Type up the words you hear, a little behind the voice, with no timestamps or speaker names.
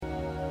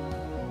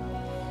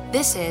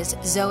This is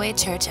ZOE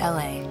Church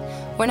LA.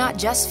 We're not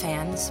just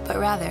fans, but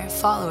rather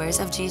followers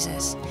of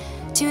Jesus.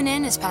 Tune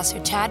in as Pastor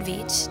Chad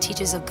Veach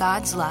teaches of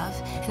God's love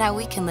and how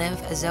we can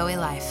live a ZOE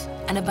life,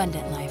 an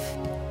abundant life.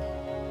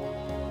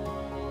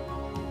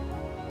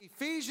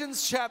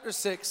 Ephesians chapter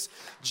 6,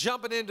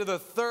 jumping into the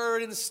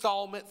third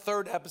installment,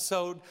 third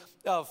episode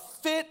of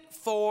Fit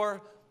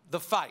for the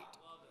Fight.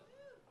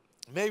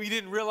 Maybe you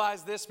didn't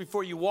realize this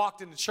before you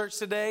walked into church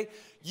today.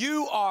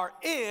 You are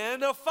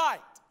in a fight.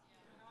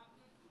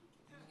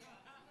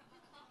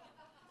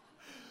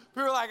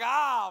 People are like,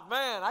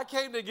 man, I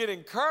came to get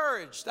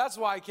encouraged. That's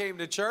why I came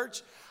to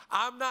church.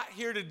 I'm not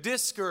here to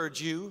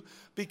discourage you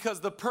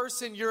because the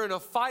person you're in a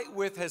fight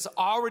with has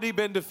already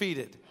been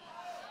defeated.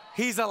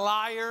 He's a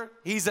liar.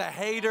 He's a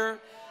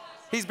hater.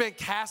 He's been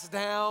cast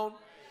down.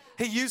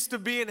 He used to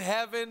be in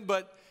heaven,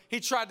 but he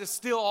tried to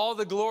steal all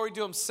the glory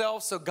to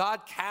himself, so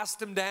God cast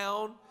him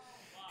down.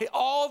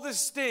 All the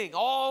sting,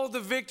 all the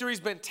victory's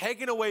been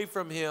taken away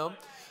from him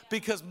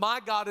because my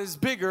God is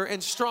bigger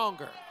and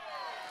stronger.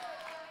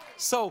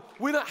 So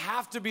we don't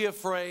have to be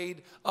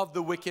afraid of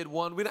the wicked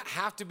one. We don't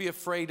have to be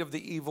afraid of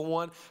the evil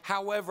one.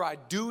 However, I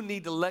do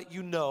need to let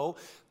you know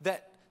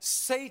that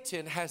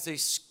Satan has a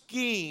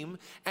scheme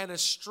and a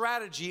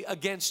strategy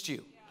against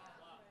you.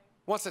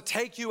 Wants to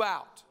take you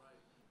out.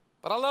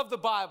 But I love the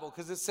Bible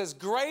because it says,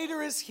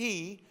 greater is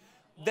he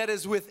that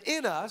is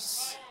within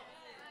us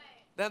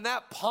than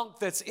that punk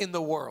that's in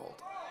the world.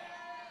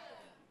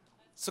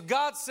 So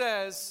God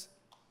says,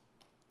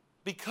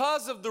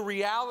 because of the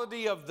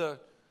reality of the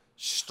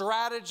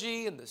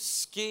strategy and the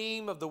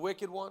scheme of the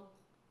wicked one,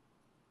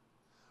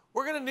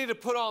 we're going to need to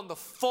put on the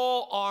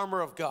full armor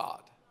of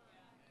God.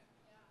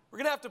 We're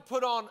going to have to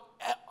put on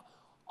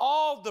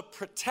all the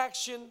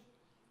protection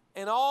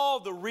and all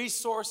the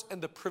resource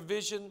and the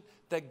provision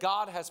that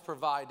God has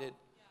provided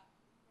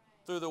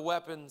through the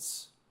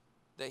weapons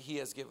that he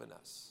has given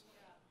us.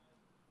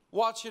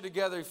 Watch here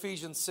together,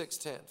 Ephesians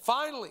 6:10.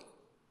 Finally,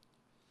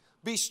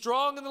 be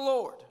strong in the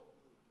Lord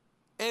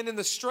and in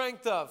the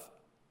strength of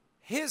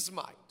his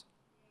might.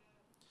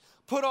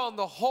 Put on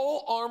the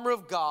whole armor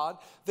of God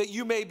that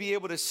you may be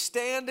able to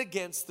stand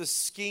against the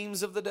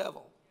schemes of the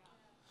devil.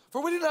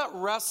 For we do not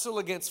wrestle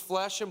against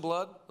flesh and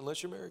blood,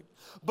 unless you're married,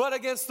 but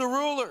against the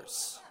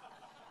rulers.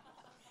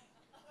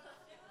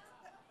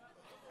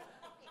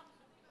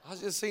 I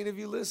was just seeing if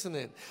you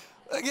listening.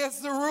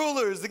 Against the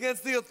rulers,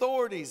 against the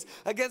authorities,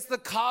 against the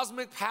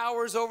cosmic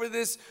powers over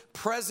this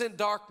present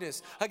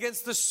darkness,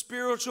 against the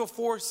spiritual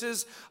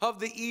forces of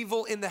the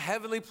evil in the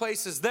heavenly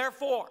places.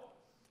 Therefore,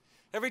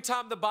 every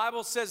time the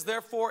Bible says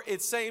therefore,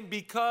 it's saying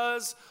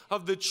because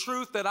of the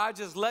truth that I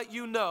just let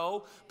you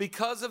know,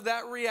 because of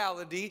that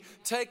reality,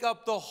 take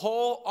up the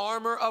whole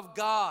armor of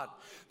God,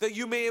 that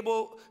you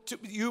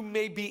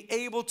may be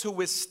able to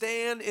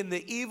withstand in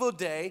the evil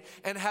day,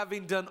 and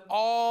having done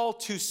all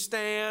to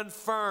stand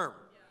firm.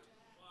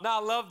 Now,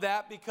 I love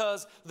that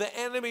because the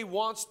enemy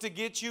wants to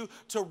get you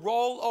to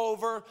roll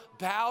over,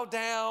 bow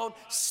down,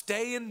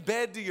 stay in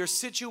bed to your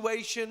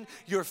situation,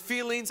 your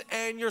feelings,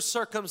 and your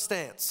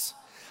circumstance.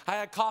 I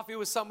had coffee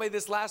with somebody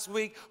this last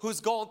week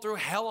who's going through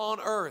hell on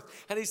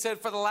earth. And he said,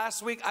 for the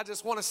last week, I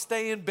just want to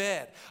stay in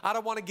bed. I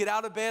don't want to get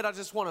out of bed. I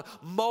just want to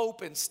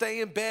mope and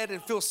stay in bed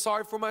and feel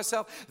sorry for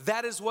myself.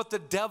 That is what the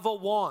devil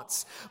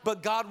wants.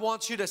 But God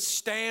wants you to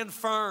stand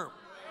firm.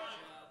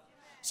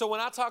 So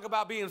when I talk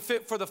about being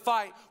fit for the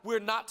fight, we're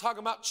not talking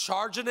about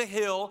charging a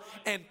hill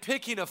and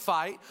picking a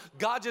fight.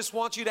 God just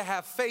wants you to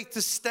have faith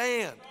to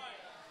stand.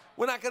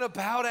 We're not going to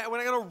bow down. We're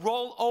not going to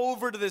roll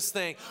over to this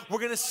thing. We're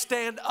going to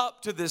stand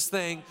up to this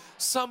thing.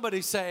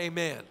 Somebody say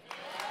amen.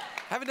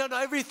 Haven't done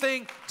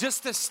everything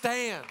just to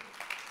stand.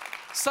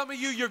 Some of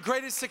you, your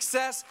greatest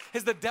success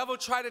is the devil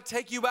try to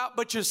take you out,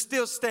 but you're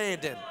still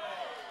standing.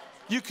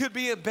 You could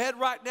be in bed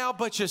right now,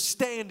 but you're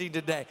standing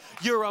today.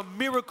 You're a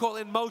miracle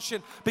in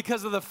motion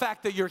because of the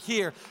fact that you're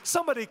here.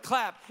 Somebody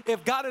clap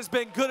if God has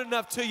been good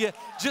enough to you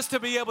just to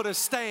be able to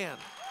stand.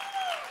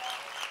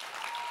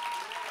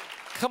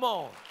 Come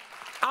on.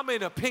 I'm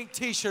in a pink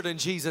t-shirt in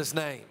Jesus'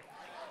 name.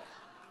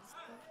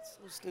 That's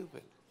so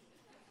stupid.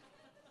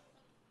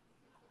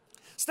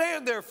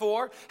 Stand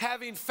therefore,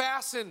 having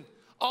fastened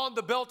on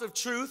the belt of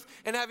truth,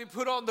 and having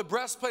put on the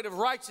breastplate of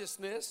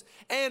righteousness,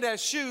 and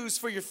as shoes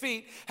for your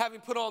feet, having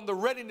put on the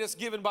readiness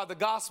given by the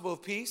gospel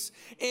of peace.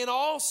 In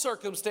all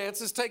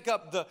circumstances, take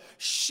up the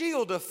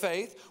shield of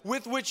faith,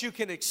 with which you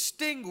can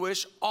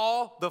extinguish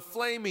all the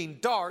flaming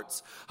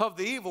darts of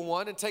the evil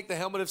one, and take the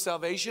helmet of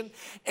salvation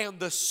and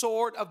the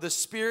sword of the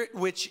Spirit,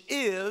 which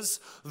is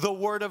the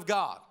word of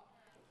God.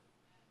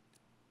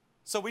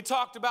 So we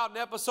talked about in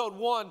episode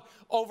 1,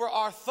 over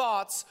our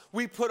thoughts,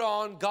 we put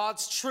on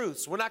God's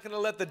truths. We're not going to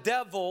let the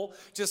devil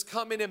just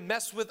come in and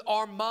mess with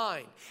our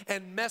mind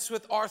and mess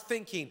with our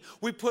thinking.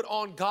 We put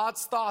on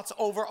God's thoughts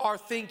over our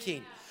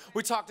thinking.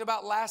 We talked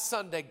about last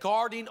Sunday,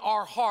 guarding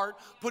our heart,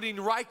 putting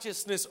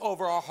righteousness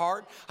over our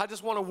heart. I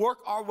just want to work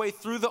our way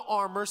through the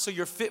armor so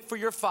you're fit for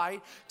your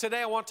fight.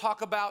 Today I want to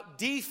talk about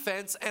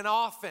defense and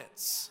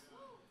offense.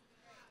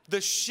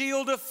 The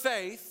shield of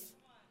faith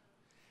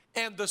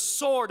and the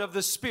sword of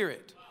the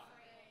Spirit.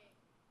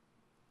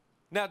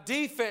 Now,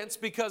 defense,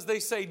 because they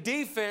say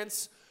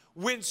defense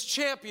wins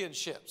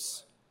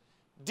championships.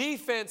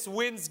 Defense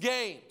wins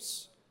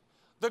games.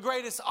 The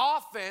greatest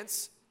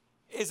offense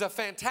is a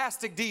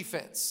fantastic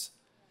defense.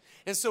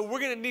 And so we're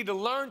going to need to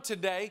learn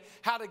today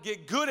how to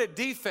get good at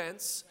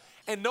defense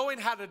and knowing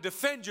how to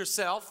defend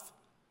yourself.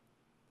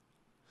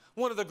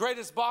 One of the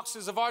greatest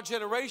boxers of our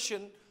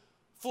generation,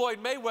 Floyd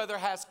Mayweather,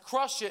 has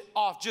crushed it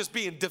off just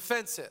being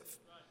defensive.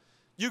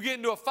 You get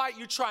into a fight,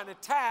 you try and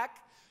attack,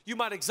 you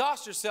might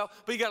exhaust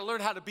yourself, but you got to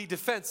learn how to be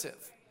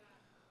defensive.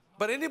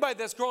 But anybody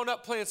that's grown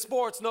up playing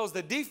sports knows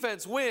that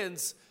defense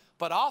wins,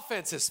 but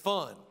offense is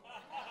fun.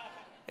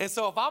 And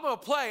so if I'm going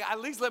to play, at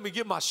least let me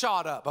get my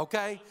shot up,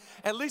 okay?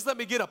 At least let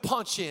me get a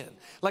punch in.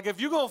 Like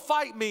if you're going to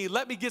fight me,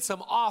 let me get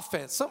some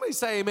offense. Somebody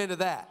say amen to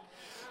that.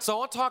 So I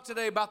want to talk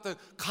today about the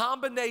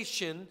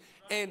combination,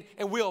 and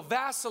we'll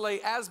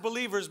vacillate as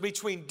believers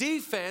between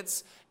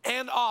defense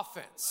and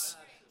offense.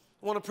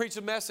 I want to preach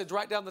a message,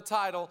 write down the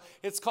title.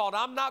 It's called,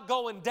 I'm Not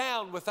Going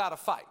Down Without a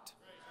Fight.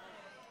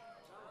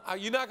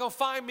 You're not going to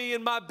find me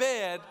in my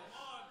bed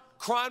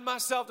crying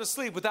myself to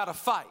sleep without a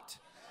fight.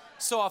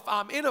 So if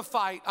I'm in a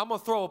fight, I'm going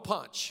to throw a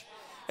punch.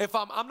 If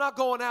I'm not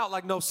going out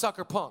like no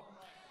sucker punk.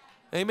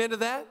 Amen to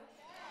that?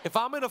 If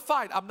I'm in a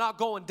fight, I'm not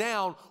going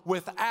down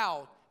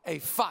without a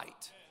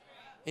fight.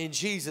 In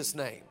Jesus'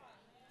 name.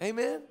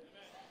 Amen?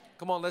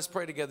 Come on, let's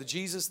pray together.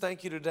 Jesus,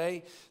 thank you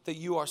today that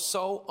you are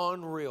so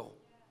unreal.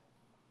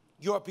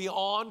 You are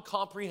beyond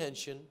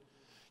comprehension.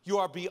 You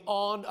are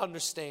beyond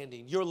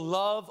understanding. Your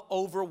love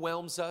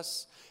overwhelms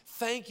us.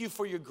 Thank you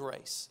for your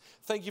grace.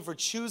 Thank you for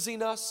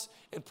choosing us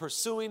and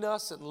pursuing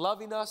us and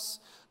loving us.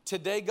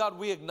 Today, God,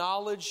 we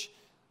acknowledge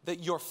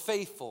that you're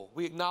faithful.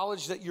 We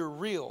acknowledge that you're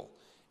real.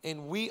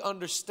 And we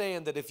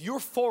understand that if you're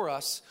for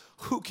us,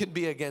 who can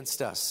be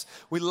against us?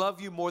 We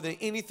love you more than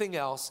anything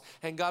else.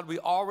 And God, we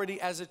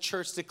already as a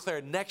church declare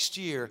next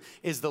year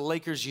is the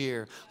Lakers'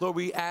 year. Lord,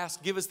 we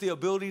ask, give us the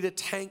ability to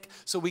tank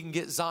so we can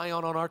get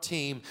Zion on our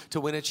team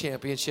to win a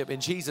championship. In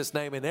Jesus'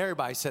 name, and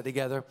everybody said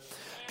together,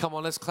 come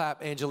on, let's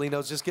clap,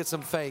 Angelinos. Just get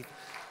some faith.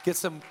 Get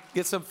some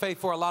faith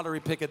for a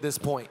lottery pick at this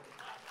point.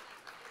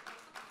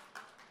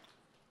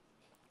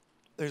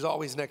 There's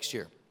always next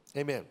year.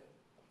 Amen.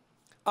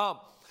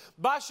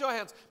 By show of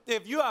hands,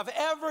 if you have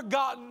ever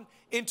gotten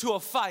into a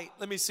fight,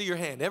 let me see your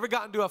hand. Ever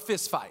gotten into a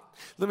fist fight?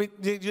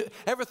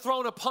 Ever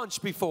thrown a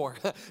punch before?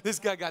 This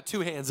guy got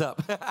two hands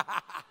up.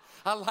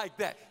 I like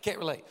that. Can't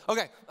relate.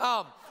 Okay.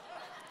 But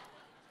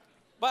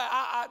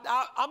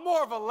I'm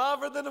more of a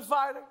lover than a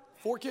fighter.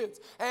 4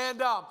 kids.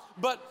 And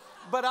but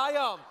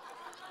I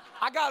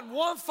got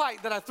one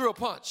fight that I threw a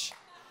punch.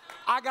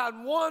 I got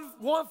one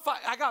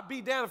fight. I got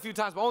beat down a few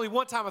times, but only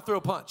one time I threw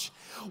a punch.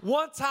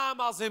 One time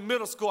I was in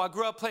middle school. I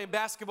grew up playing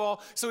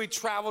basketball, so we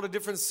traveled to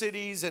different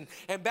cities, and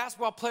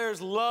basketball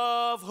players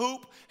love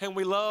hoop, and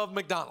we love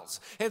McDonald's.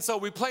 And so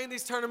we play in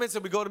these tournaments,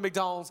 and we go to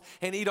McDonald's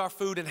and eat our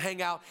food and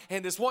hang out.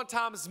 And this one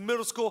time, it's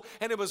middle school,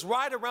 and it was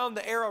right around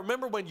the era.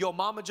 Remember when Yo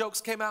Mama jokes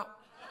came out?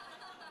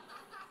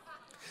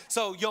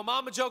 So Yo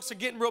Mama jokes are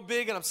getting real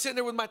big, and I'm sitting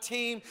there with my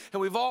team,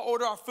 and we've all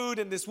ordered our food,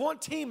 and this one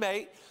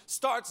teammate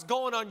starts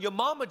going on Yo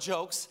Mama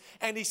jokes,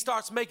 and he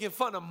starts making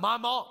fun of my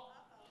mom.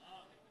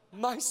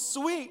 My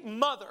sweet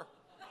mother.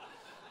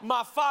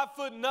 My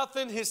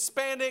 5'0"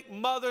 Hispanic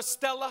mother,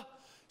 Stella.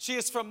 She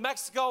is from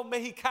Mexico,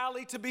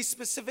 Mexicali to be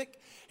specific.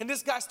 And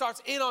this guy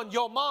starts in on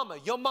Yo Mama.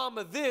 Yo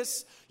Mama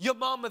this, Yo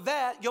Mama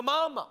that, Yo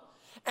Mama.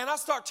 And I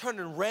start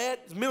turning red.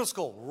 Middle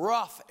school,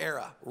 rough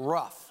era,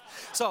 rough.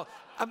 So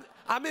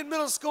I'm in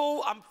middle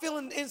school, I'm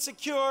feeling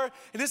insecure,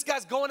 and this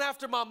guy's going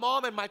after my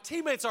mom, and my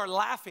teammates are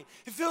laughing.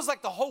 It feels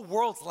like the whole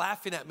world's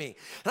laughing at me.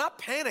 And I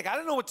panic. I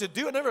didn't know what to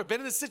do. I've never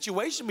been in this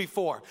situation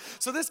before.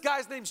 So this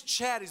guy's name's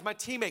Chad. He's my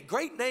teammate.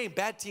 Great name,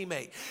 bad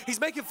teammate. He's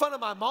making fun of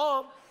my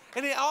mom.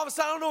 And all of a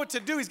sudden, I don't know what to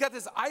do. He's got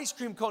this ice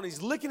cream cone.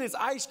 He's licking his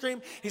ice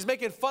cream. He's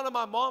making fun of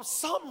my mom.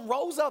 Something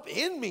rose up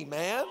in me,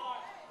 man.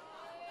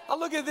 I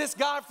look at this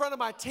guy in front of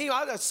my team.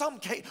 Some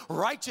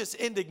righteous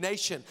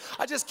indignation.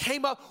 I just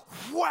came up,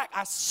 whack.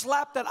 I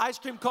slapped that ice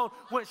cream cone,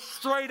 went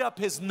straight up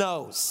his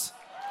nose.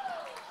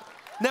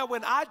 Now,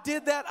 when I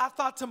did that, I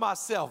thought to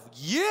myself,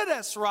 yeah,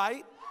 that's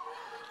right.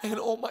 And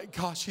oh my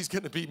gosh, he's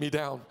going to beat me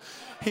down.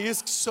 He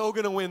is so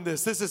going to win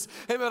this.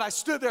 And I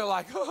stood there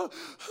like,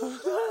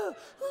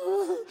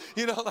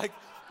 you know, like,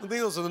 I think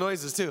those are the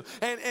noises too.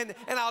 And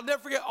I'll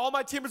never forget, all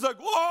my teammates like,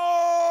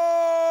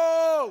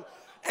 whoa!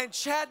 And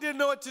Chad didn't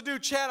know what to do.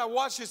 Chad, I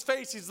watched his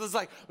face. He's just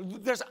like,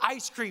 there's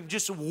ice cream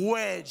just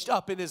wedged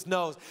up in his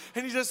nose.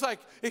 And he just like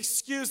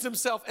excused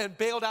himself and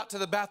bailed out to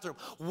the bathroom.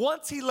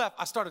 Once he left,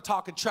 I started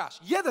talking trash.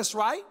 Yeah, that's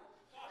right.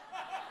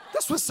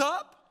 That's what's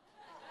up.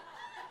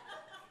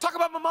 Talk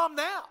about my mom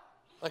now.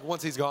 Like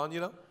once he's gone,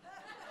 you know.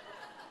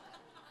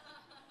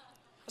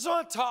 I just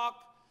want to talk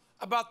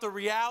about the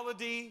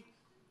reality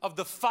of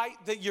the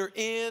fight that you're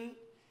in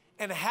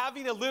and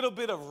having a little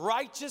bit of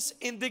righteous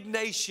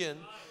indignation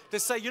to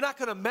say, you're not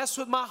going to mess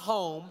with my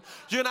home.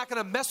 You're not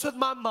going to mess with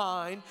my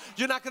mind.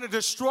 You're not going to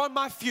destroy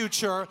my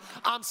future.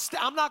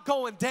 I'm not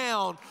going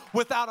down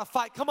without a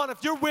fight. Come on,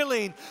 if you're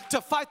willing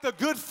to fight the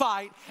good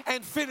fight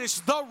and finish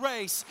the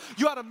race,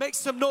 you ought to make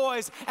some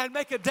noise and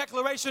make a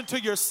declaration to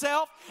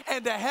yourself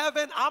and to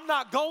heaven, I'm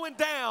not going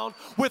down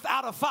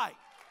without a fight.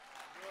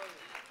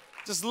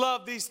 Just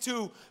love these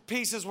two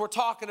pieces we're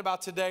talking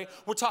about today.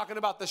 We're talking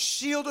about the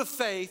shield of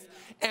faith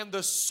and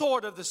the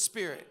sword of the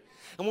Spirit.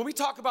 And when we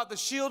talk about the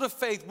shield of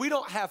faith, we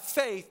don't have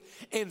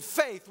faith in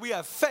faith. We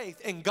have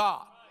faith in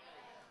God.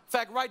 In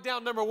fact, write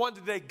down number one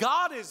today.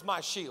 God is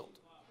my shield.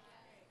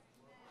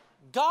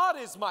 God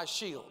is my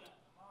shield.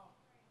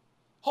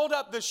 Hold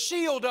up, the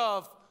shield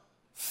of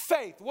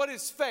faith. What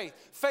is faith?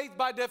 Faith,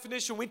 by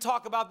definition, we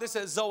talk about this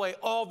at ZOE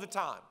all the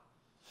time.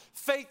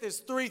 Faith is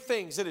three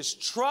things. It is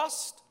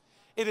trust.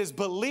 It is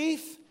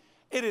belief,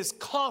 it is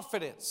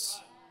confidence.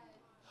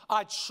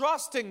 I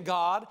trust in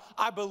God,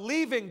 I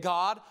believe in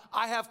God,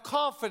 I have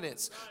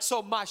confidence.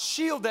 So my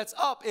shield that's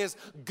up is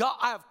God.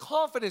 I have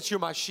confidence you're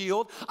my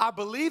shield. I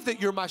believe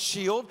that you're my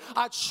shield.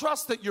 I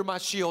trust that you're my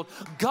shield.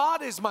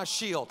 God is my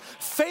shield.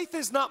 Faith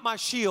is not my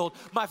shield.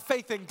 My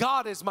faith in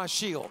God is my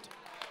shield.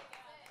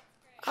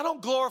 I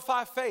don't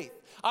glorify faith.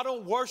 I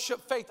don't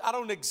worship faith. I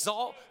don't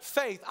exalt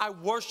faith. I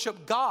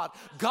worship God.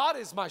 God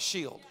is my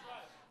shield.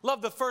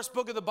 Love the first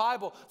book of the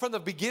Bible. From the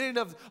beginning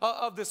of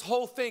this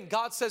whole thing,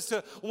 God says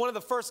to one of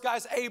the first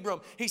guys, Abram,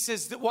 he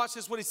says, watch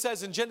this, what he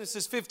says in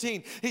Genesis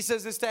 15. He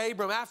says this to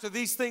Abram. After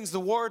these things, the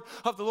word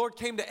of the Lord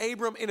came to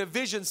Abram in a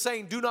vision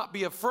saying, do not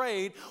be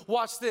afraid.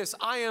 Watch this.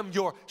 I am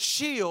your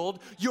shield,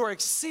 your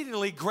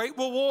exceedingly great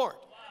reward.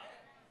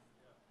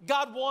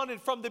 God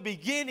wanted from the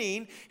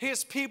beginning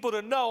his people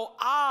to know,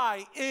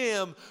 I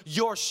am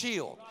your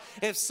shield.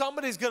 If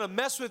somebody's going to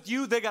mess with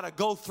you, they got to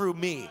go through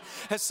me.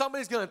 If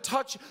somebody's going to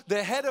touch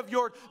the head of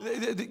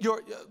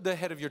the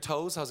head of your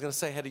toes, I was going to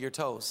say head of your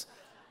toes.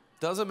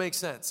 Doesn't make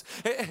sense.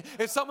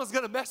 If someone's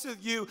going to mess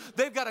with you,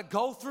 they've got to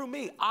go through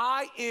me.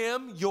 I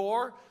am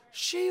your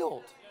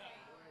shield.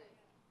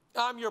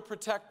 I'm your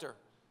protector.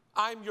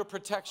 I'm your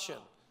protection.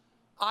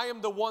 I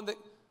am the one that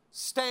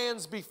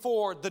stands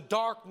before the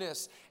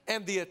darkness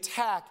and the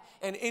attack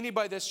and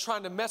anybody that's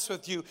trying to mess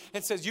with you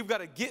and says, you've got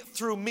to get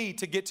through me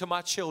to get to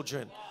my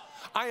children.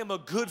 I am a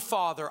good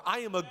father. I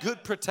am a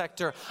good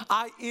protector.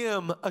 I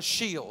am a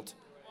shield.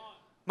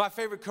 My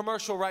favorite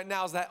commercial right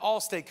now is that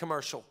Allstate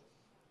commercial.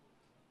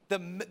 The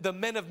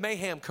Men of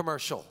Mayhem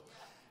commercial.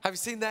 Have you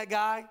seen that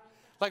guy?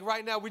 Like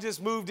right now, we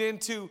just moved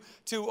into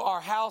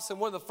our house, and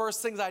one of the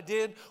first things I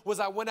did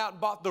was I went out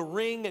and bought the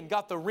Ring and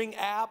got the Ring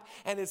app.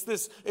 And it's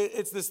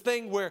this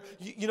thing where,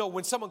 you know,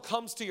 when someone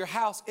comes to your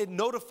house, it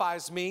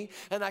notifies me,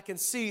 and I can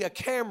see a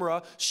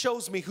camera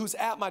shows me who's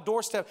at my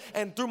doorstep.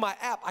 And through my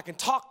app, I can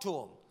talk to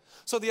them.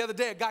 So the other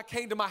day, a guy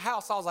came to my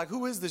house. I was like,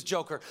 who is this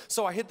joker?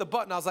 So I hit the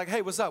button. I was like,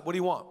 hey, what's up? What do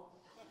you want?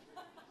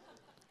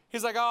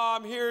 He's like, oh,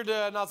 I'm here to,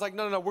 and I was like,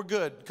 no, we're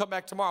good. Come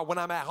back tomorrow when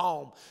I'm at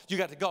home. You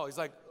got to go. He's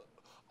like,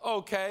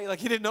 okay, like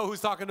he didn't know who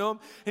was talking to him.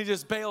 He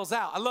just bails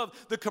out. I love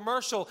the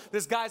commercial.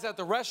 This guy's at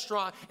the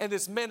restaurant, and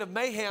this Man of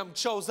Mayhem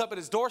shows up at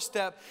his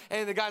doorstep,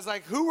 and the guy's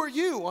like, who are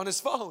you, on his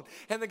phone?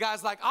 And the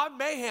guy's like, I'm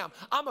Mayhem.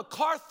 I'm a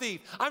car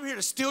thief. I'm here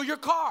to steal your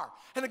car.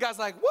 And the guy's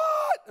like,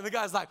 what? And the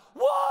guy's like,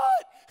 what?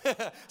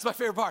 It's my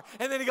favorite part.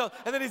 And then he goes,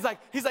 and then he's like,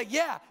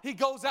 yeah. He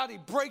goes out, he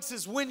breaks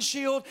his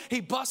windshield,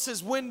 he busts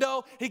his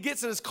window, he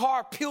gets in his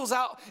car, peels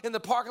out in the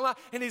parking lot,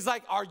 and he's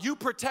like, are you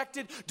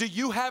protected? Do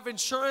you have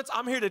insurance?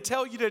 I'm here to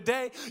tell you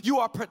today, you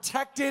are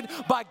protected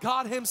by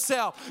God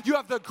himself. You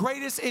have the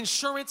greatest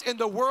insurance in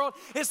the world.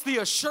 It's the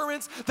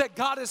assurance that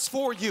God is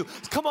for you.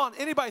 Come on,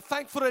 anybody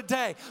thankful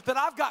today that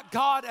I've got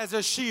God as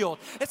a shield?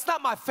 It's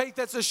not my faith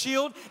that's a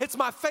shield. It's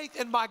my faith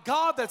in my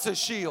God that's a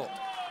shield.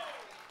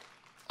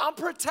 I'm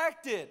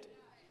protected.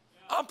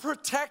 I'm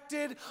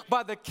protected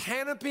by the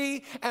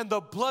canopy and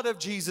the blood of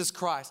Jesus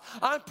Christ.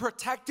 I'm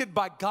protected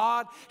by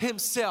God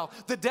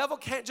himself. The devil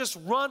can't just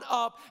run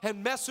up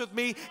and mess with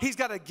me. He's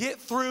got to get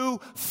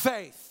through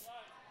faith.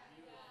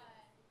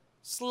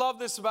 Just love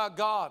this about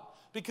God.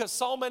 Because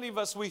so many of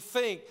us, we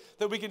think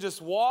that we can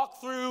just walk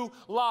through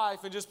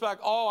life and just be like,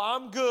 oh,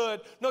 I'm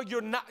good. No,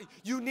 you're not.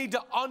 You need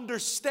to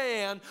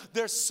understand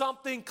there's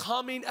something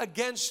coming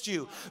against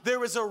you.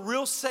 There is a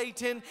real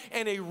Satan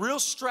and a real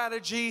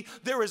strategy.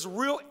 There is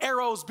real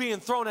arrows being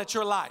thrown at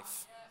your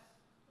life.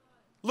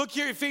 Look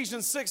here,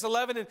 Ephesians 6,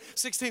 11 and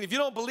 16. If you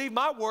don't believe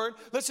my word,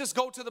 let's just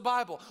go to the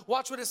Bible.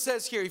 Watch what it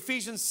says here,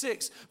 Ephesians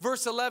 6,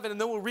 verse 11, and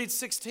then we'll read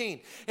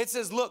 16. It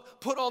says, look,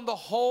 put on the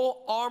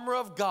whole armor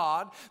of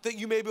God that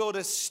you may be able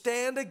to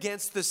stand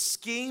against the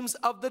schemes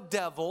of the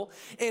devil.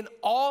 In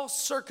all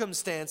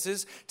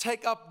circumstances,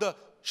 take up the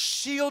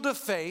shield of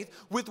faith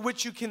with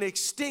which you can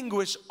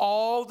extinguish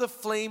all the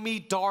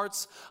flaming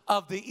darts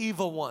of the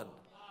evil one.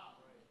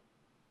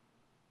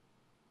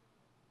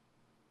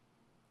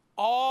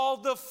 All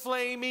the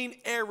flaming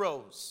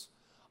arrows,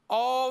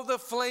 all the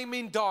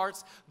flaming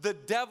darts the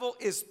devil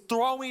is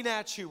throwing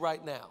at you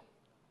right now.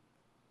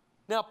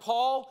 Now,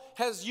 Paul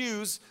has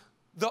used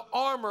the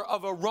armor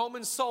of a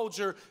Roman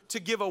soldier to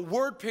give a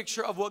word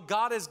picture of what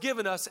God has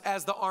given us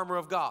as the armor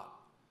of God.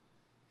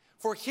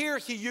 For here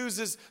he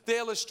uses the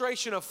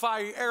illustration of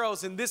fiery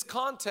arrows. In this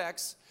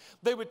context,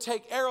 they would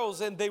take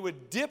arrows and they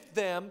would dip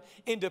them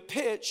into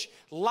pitch,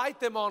 light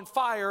them on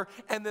fire,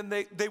 and then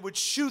they would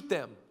shoot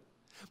them.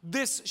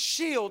 This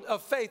shield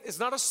of faith is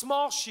not a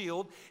small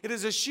shield. It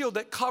is a shield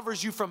that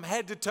covers you from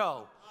head to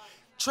toe.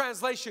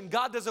 Translation,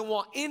 God doesn't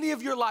want any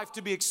of your life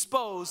to be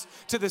exposed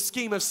to the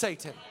scheme of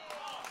Satan.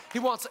 He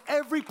wants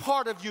every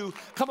part of you,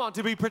 come on,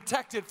 to be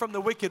protected from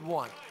the wicked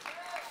one.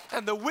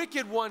 And the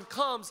wicked one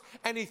comes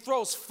and he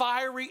throws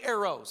fiery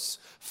arrows,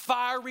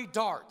 fiery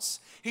darts.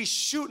 He's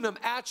shooting them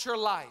at your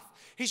life.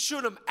 He's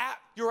shooting them at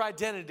your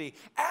identity,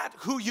 at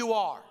who you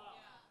are.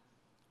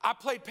 I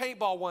played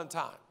paintball one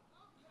time.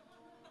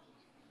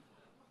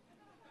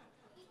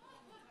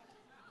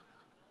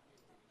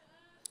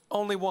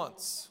 Only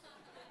once.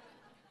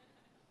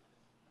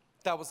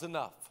 That was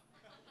enough.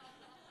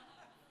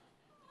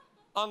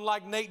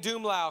 Unlike Nate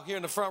Doomlau here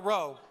in the front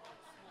row.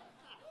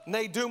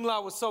 Nate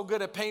Doomlau was so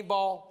good at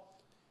paintball,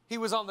 he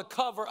was on the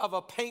cover of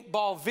a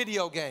paintball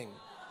video game.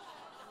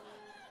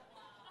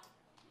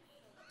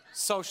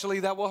 Socially,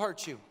 that will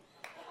hurt you.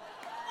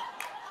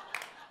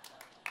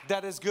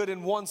 That is good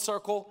in one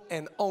circle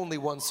and only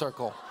one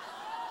circle.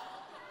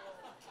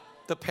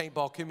 The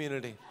paintball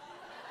community.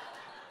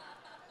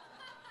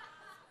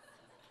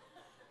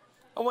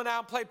 I went out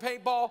and played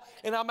paintball,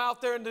 and I'm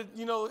out there in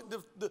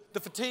the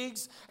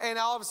fatigues, and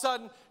all of a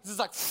sudden, it's just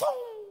like,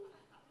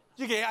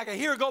 I can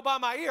hear it go by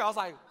my ear. I was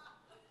like,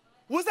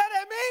 was that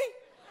at me?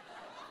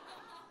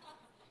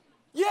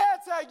 Yeah,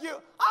 it's at you.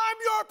 I'm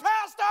your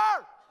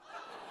pastor.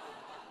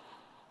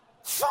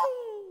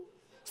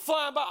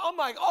 Flying by. I'm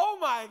like, oh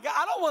my God,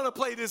 I don't want to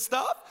play this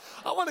stuff.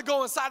 I want to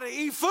go inside and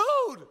eat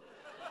food.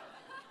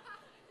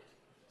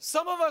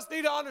 Some of us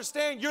need to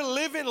understand you're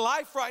living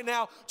life right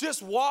now,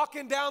 just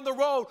walking down the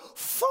road,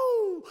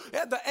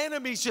 and the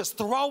enemy's just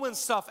throwing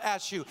stuff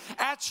at you,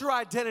 at your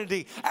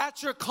identity,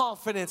 at your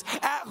confidence,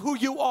 at who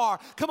you are.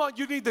 Come on,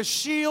 you need the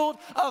shield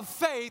of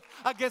faith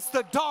against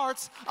the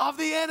darts of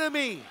the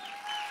enemy.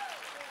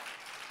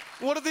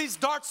 What do these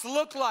darts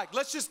look like?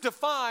 Let's just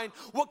define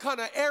what kind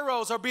of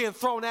arrows are being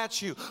thrown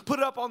at you. Put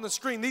it up on the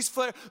screen. These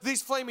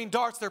flaming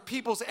darts, they're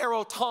people's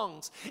arrow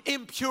tongues.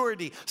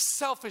 Impurity,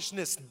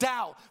 selfishness,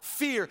 doubt,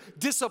 fear,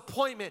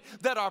 disappointment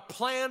that are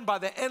planned by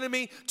the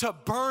enemy to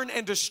burn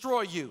and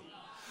destroy you.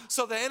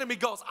 So the enemy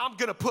goes, I'm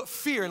going to put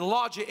fear and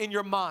lodge it in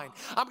your mind.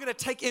 I'm going to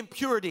take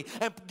impurity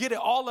and get it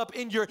all up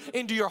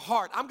into your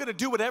heart. I'm going to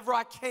do whatever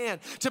I can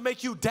to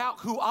make you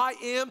doubt who I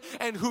am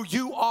and who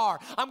you are.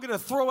 I'm going to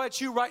throw at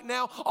you right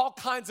now all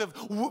kinds of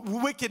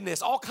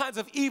wickedness, all kinds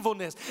of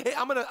evilness.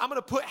 I'm going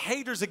to put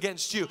haters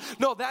against you.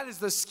 No, that is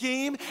the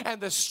scheme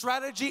and the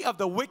strategy of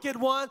the wicked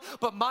one.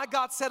 But my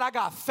God said I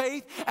got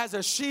faith as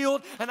a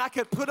shield, and I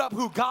could put up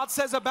who God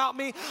says about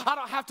me. I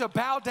don't have to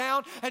bow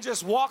down and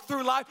just walk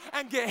through life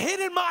and get hit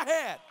in my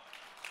head.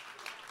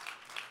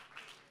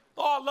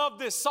 Oh, I love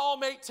this.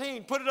 Psalm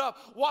 18. Put it up.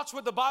 Watch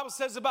what the Bible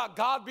says about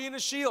God being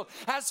a shield.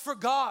 As for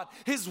God,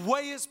 his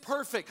way is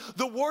perfect.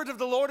 The word of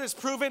the Lord is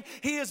proven.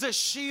 He is a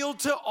shield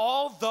to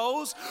all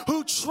those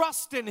who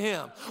trust in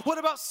him. What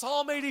about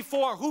Psalm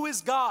 84? Who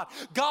is God?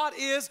 God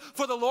is,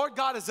 for the Lord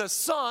God is a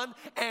sun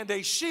and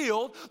a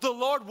shield. The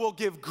Lord will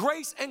give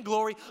grace and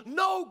glory.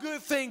 No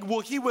good thing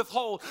will he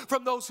withhold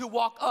from those who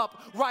walk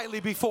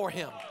uprightly before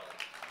him.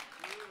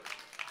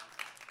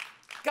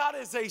 God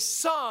is a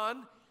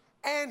sun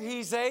and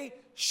he's a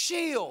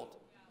shield.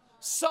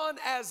 Sun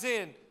as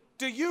in,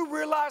 do you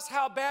realize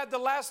how bad the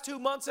last 2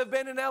 months have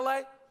been in LA?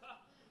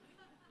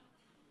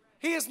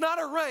 He is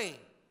not a rain.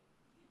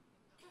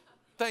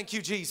 Thank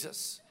you,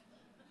 Jesus.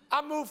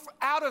 I moved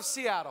out of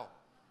Seattle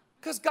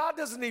because God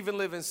doesn't even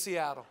live in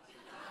Seattle.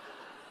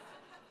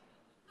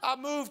 I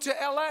moved to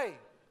LA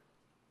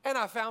and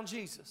I found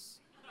Jesus.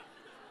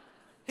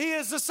 He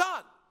is the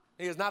sun.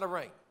 He is not a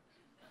rain.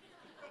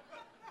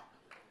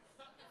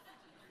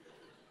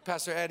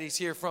 Pastor Eddie's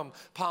here from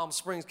Palm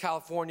Springs,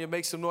 California.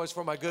 Make some noise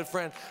for my good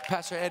friend,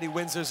 Pastor Eddie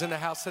Windsor's in the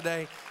house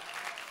today.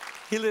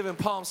 He lives in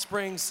Palm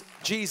Springs.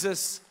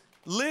 Jesus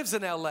lives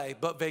in LA,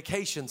 but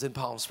vacations in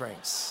Palm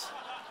Springs.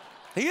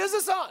 He is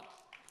the sun,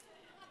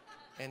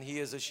 and he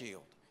is a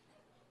shield.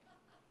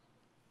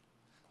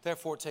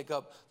 Therefore, take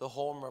up the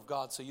whole armor of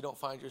God so you don't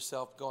find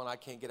yourself going, I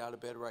can't get out of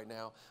bed right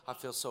now. I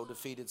feel so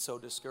defeated, so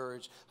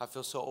discouraged. I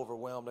feel so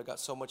overwhelmed. I got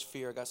so much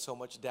fear. I got so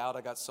much doubt.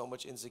 I got so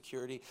much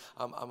insecurity.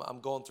 I'm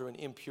going through an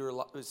impure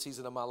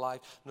season of my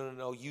life.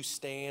 No. You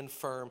stand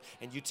firm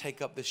and you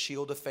take up the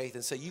shield of faith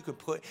and say you can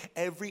put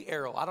every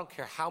arrow. I don't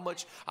care how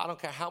much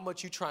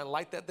you try and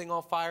light that thing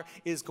on fire,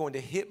 is going to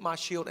hit my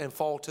shield and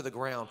fall to the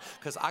ground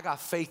because I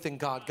got faith in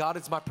God. God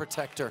is my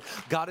protector.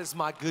 God is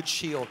my good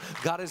shield.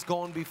 God is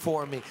going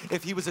before me.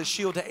 If he was a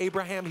shield to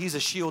Abraham, he's a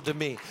shield to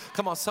me.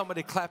 Come on,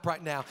 somebody clap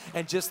right now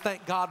and just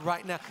thank God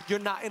right now. You're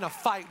not in a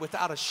fight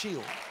without a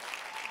shield.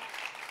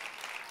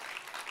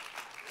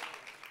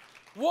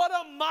 What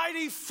a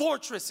mighty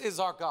fortress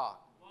is our God.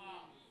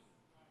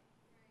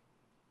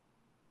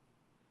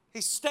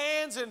 He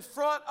stands in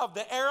front of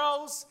the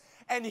arrows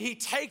and he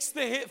takes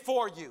the hit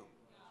for you.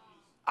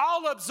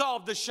 I'll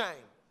absolve the shame.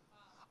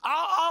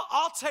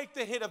 I'll take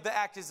the hit of the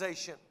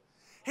accusation.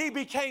 He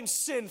became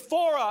sin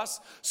for us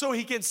so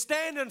he can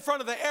stand in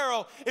front of the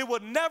arrow. It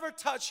would never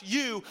touch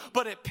you,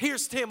 but it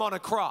pierced him on a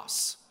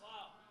cross.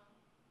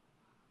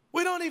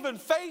 We don't even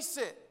face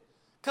it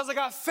because I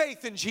got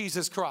faith in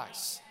Jesus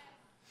Christ.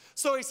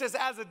 So he says,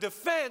 as a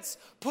defense,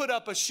 put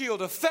up a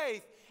shield of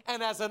faith,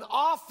 and as an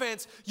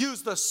offense,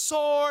 use the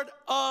sword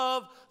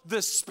of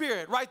the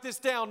Spirit. Write this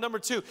down, number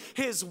 2.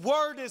 His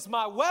word is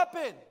my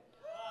weapon.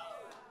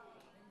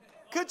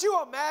 Could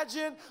you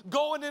imagine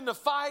going in the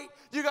fight?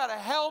 You got a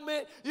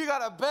helmet, you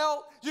got a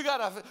belt, you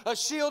got a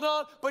shield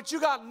on, but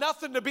you got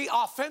nothing to be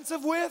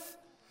offensive with?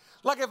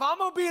 Like, if I'm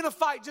going to be in a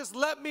fight, just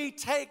let me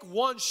take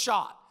one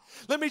shot.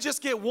 Let me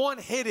just get one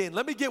hit in.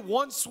 Let me get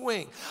one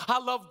swing. I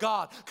love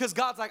God because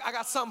God's like, I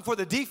got something for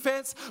the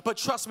defense, but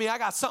trust me, I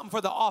got something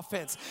for the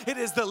offense. It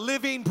is the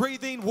living,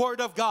 breathing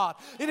word of God.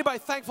 Anybody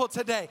thankful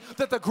today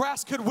that the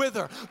grass could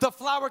wither, the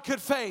flower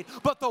could fade,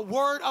 but the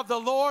word of the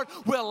Lord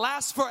will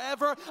last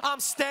forever?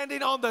 I'm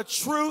standing on the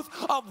truth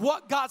of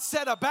what God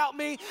said about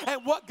me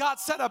and what God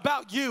said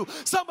about you.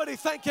 Somebody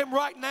thank him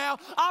right now.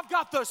 I've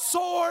got the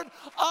sword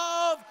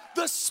of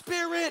the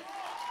Spirit.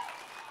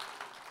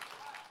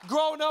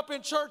 Growing up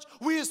in church,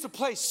 we used to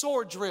play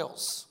sword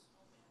drills.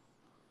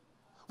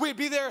 We'd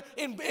be there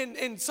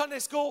in Sunday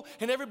school,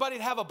 and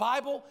everybody'd have a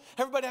Bible.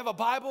 Everybody have a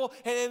Bible,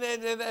 and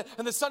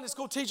the Sunday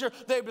school teacher,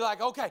 they'd be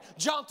like, okay,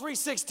 John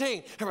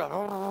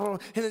 3:16.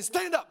 And then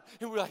stand up.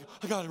 And we're like,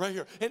 I got it right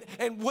here.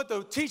 And what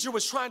the teacher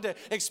was trying to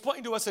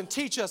explain to us and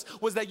teach us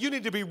was that you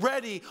need to be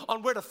ready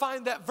on where to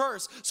find that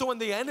verse. So when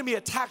the enemy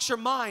attacks your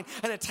mind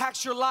and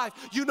attacks your life,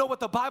 you know what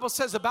the Bible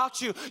says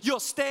about you.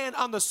 You'll stand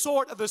on the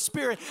sword of the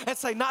Spirit and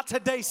say, not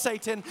today,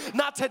 Satan.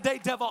 Not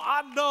today, devil.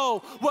 I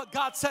know what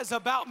God says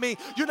about me.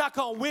 You're not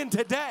going to win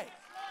today.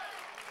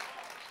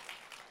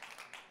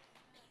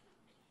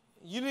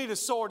 You need a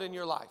sword in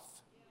your life.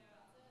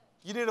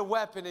 You need a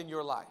weapon in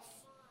your life.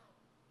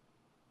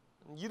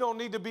 You don't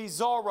need to be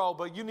Zorro,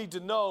 but you need to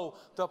know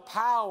the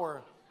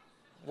power.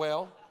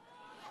 Well,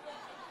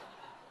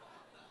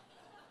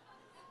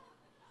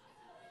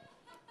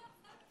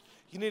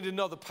 you need to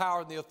know the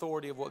power and the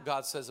authority of what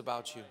God says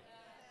about you.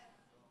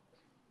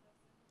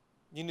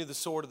 You need the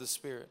sword of the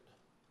Spirit.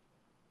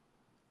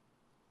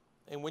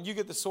 And when you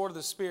get the sword of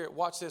the Spirit,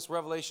 watch this,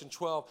 Revelation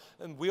 12,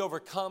 and we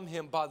overcome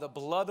him by the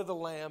blood of the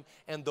Lamb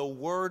and the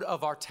word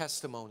of our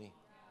testimony.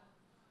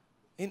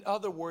 In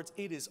other words,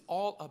 it is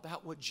all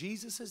about what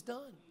Jesus has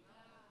done.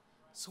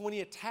 So when he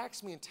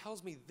attacks me and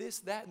tells me this,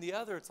 that, and the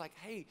other, it's like,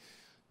 hey,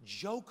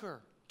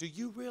 joker, do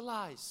you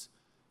realize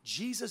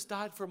Jesus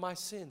died for my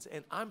sins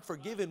and I'm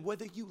forgiven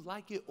whether you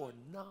like it or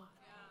not?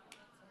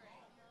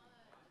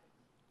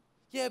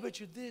 Yeah, but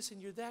you're this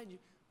and you're that and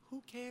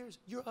who cares?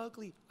 You're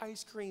ugly.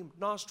 Ice cream,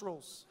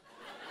 nostrils.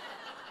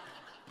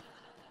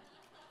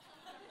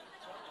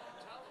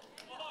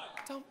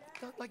 Dumb,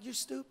 like you're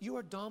stupid. You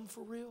are dumb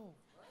for real.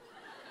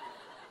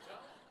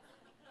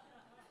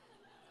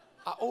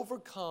 I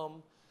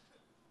overcome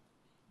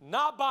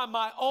not by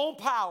my own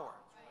power.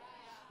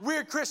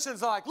 Weird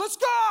Christians are like, let's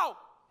go.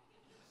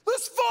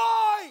 Let's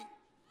fight.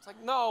 It's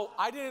like, no,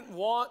 I didn't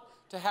want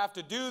to have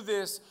to do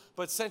this,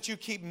 but since you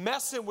keep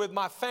messing with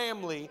my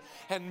family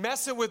and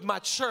messing with my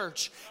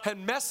church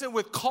and messing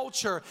with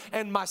culture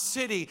and my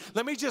city,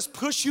 let me just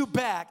push you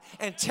back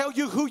and tell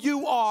you who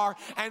you are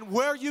and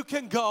where you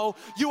can go.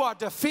 You are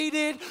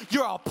defeated,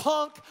 you're a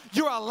punk,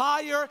 you're a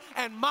liar,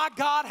 and my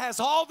God has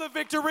all the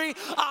victory.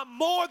 I'm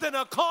more than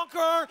a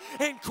conqueror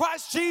in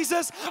Christ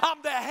Jesus.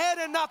 I'm the head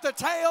and not the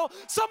tail.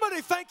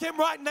 Somebody thank him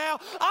right now.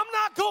 I'm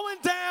not going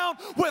down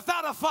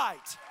without a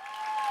fight.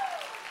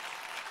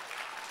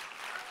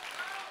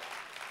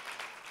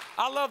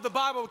 I love the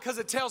Bible because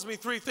it tells me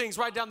 3 things.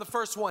 Write down the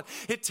first one.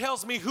 It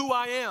tells me who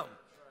I am.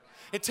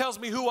 It tells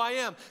me who I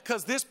am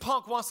because this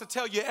punk wants to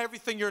tell you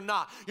everything you're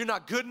not. You're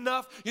not good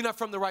enough. You're not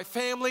from the right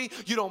family.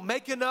 You don't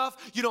make enough.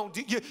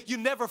 You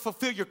never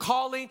fulfill your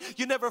calling.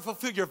 You never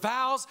fulfill your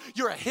vows.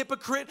 You're a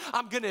hypocrite.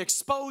 I'm going to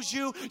expose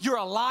you. You're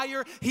a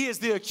liar. He is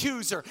the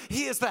accuser.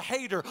 He is the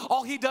hater.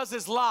 All he does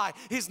is lie.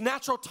 His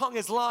natural tongue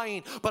is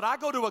lying. But I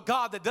go to a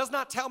God that does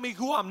not tell me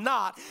who I'm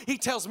not. He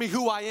tells me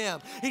who I am.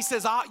 He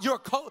says,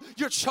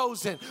 you're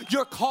chosen.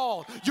 You're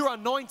called. You're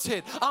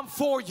anointed. I'm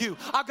for you.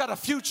 I've got a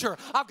future.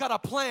 I've got a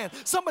plan.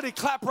 Somebody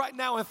clap right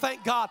now and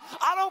thank God.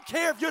 I don't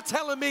care if you're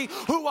telling me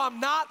who I'm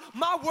not.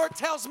 My word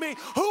tells me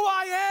who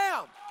I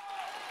am.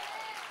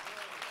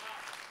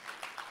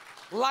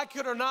 Like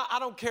it or not, I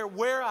don't care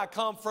where I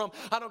come from.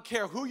 I don't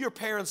care who your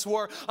parents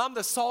were. I'm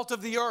the salt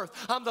of the earth.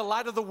 I'm the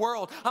light of the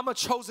world. I'm a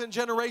chosen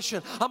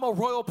generation. I'm a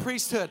royal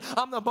priesthood.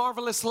 I'm the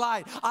marvelous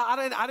light.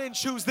 I didn't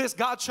choose this.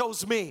 God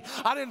chose me.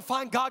 I didn't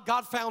find God.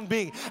 God found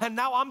me. And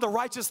now I'm the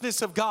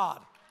righteousness of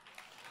God.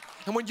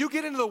 And when you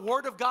get into the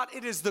Word of God,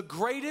 it is the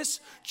greatest,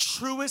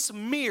 truest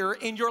mirror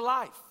in your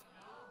life.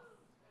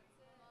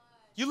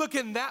 You look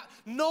in that,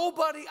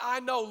 nobody I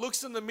know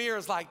looks in the mirror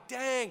and is like,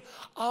 dang,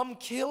 I'm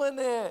killing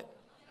it.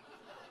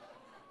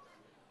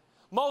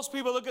 Most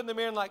people look in the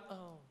mirror and like,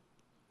 oh,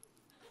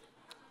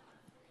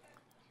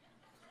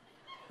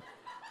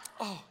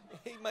 I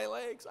hate my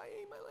legs. I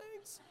hate my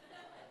legs.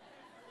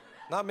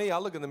 Not me. I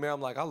look in the mirror,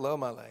 I'm like, I love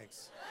my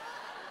legs.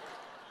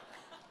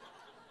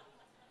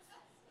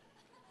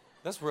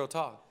 That's real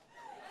talk.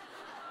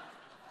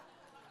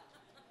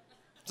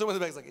 Someone in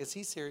the back's like, is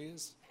he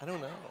serious? I don't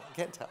know. I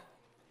can't tell.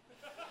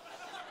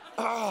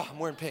 I'm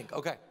wearing pink.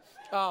 Okay.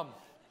 I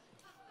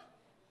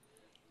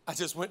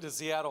just went to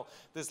Seattle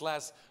this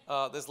last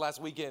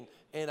weekend,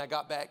 and I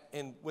got back,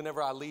 and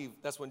whenever I leave,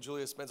 that's when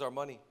Julia spends our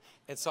money.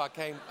 And so I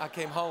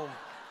came home,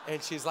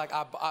 and she's like,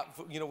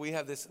 we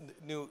have this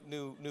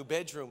new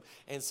bedroom,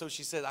 and so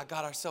she said, I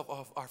got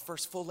ourselves our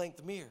first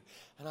full-length mirror.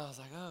 And I was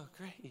like, oh,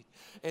 great.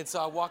 And so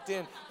I walked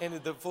in,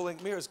 and the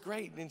full-length mirror is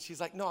great. And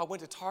she's like, no, I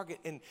went to Target,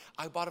 and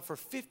I bought it for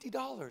 $50.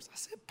 I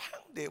said,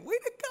 pound it. Way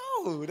to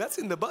go. That's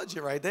in the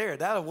budget right there.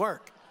 That'll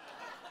work.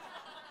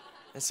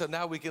 And so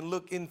now we can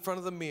look in front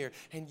of the mirror.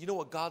 And you know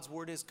what God's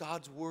word is?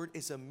 God's word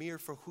is a mirror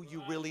for who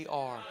you really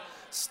are.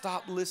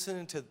 Stop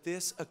listening to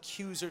this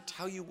accuser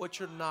tell you what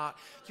you're not.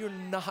 You're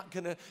not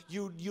gonna,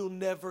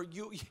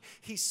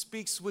 he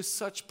speaks with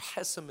such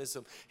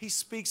pessimism. He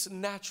speaks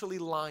naturally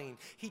lying.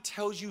 He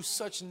tells you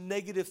such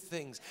negative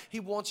things. He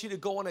wants you to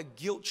go on a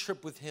guilt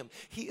trip with him.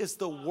 He is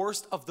the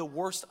worst of the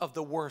worst of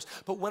the worst.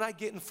 But when I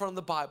get in front of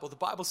the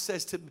Bible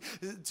says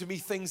to me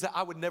things that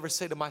I would never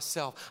say to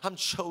myself. I'm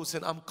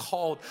chosen, I'm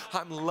called,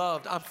 I'm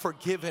loved, I'm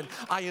forgiven,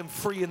 I am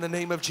free in the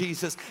name of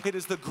Jesus. It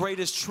is the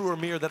greatest, truer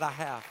mirror that I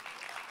have.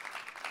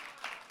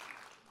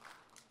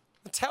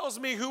 It tells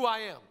me who I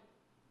am.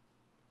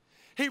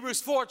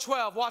 Hebrews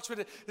 4:12, watch what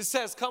it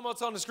says. Come on,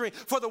 it's on the screen.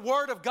 For the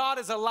word of God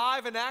is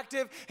alive and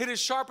active. It is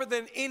sharper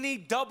than any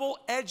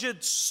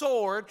double-edged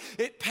sword.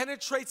 It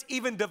penetrates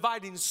even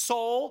dividing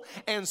soul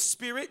and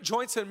spirit,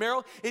 joints and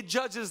marrow. It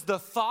judges the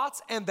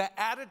thoughts and the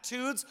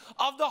attitudes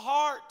of the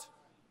heart.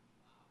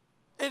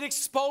 It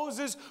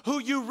exposes who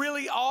you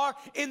really are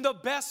in the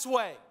best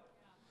way.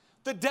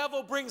 The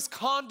devil brings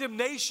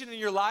condemnation in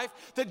your life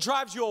that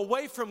drives you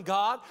away from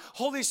God.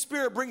 Holy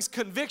Spirit brings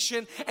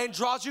conviction and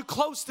draws you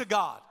close to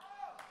God.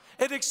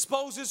 It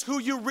exposes who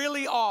you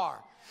really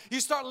are. You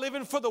start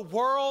living for the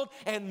world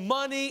and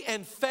money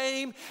and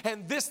fame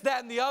and this,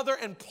 that, and the other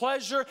and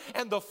pleasure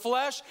and the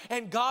flesh,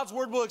 and God's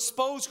word will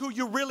expose who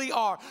you really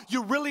are.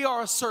 You really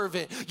are a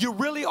servant. You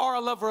really are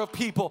a lover of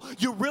people.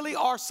 You really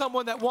are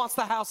someone that wants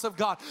the house of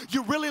God.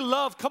 You really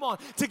love, come on,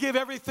 to give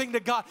everything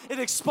to God. It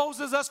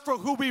exposes us for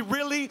who we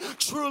really,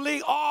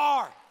 truly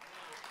are.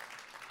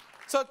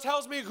 So it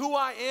tells me who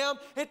I am.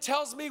 It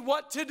tells me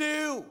what to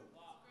do.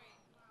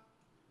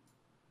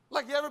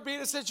 Like, you ever be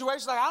in a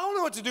situation like, I don't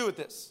know what to do with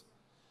this.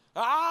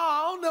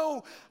 I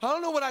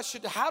don't know what I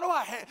should do.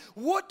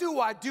 What do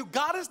I do?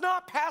 God is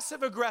not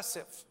passive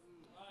aggressive.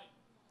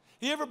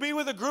 You ever be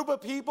with a group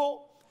of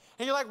people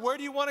and you're like, where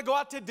do you want to go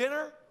out to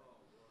dinner?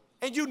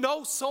 And you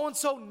know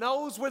so-and-so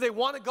knows where they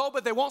want to go,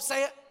 but they won't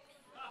say it.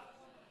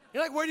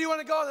 You're like, where do you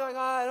want to go? They're like,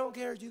 I don't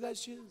care. You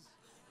guys choose.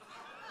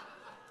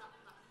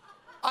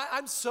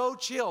 I'm so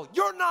chill.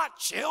 You're not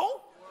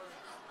chill.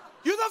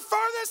 You're the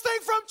furthest thing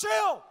from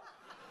chill.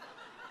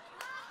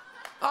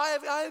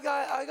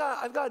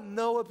 I've got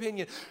no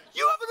opinion.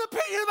 You have an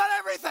opinion about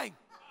everything.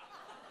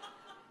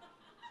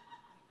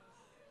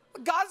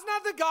 God's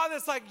not the God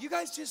that's like, you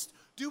guys just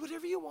do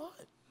whatever you want.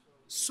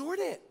 Sort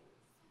it.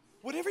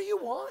 Whatever you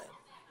want.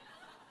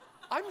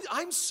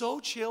 I'm so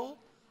chill.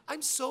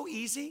 I'm so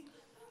easy.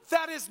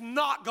 That is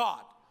not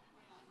God.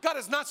 God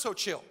is not so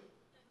chill.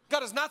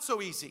 God is not so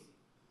easy.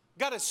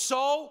 God is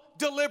so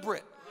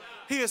deliberate.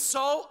 He is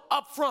so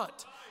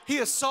upfront. He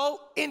is so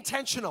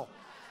intentional.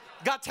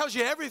 God tells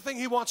you everything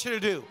he wants you to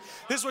do.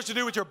 This is what you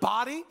do with your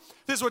body.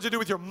 This is what you do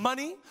with your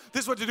money.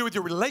 This is what you do with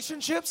your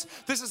relationships.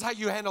 This is how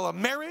you handle a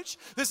marriage.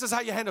 This is how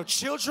you handle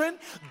children.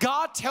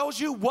 God tells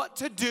you what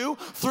to do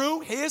through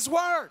his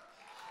word.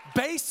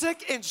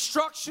 Basic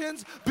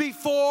instructions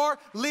before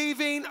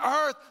leaving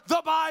earth.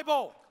 The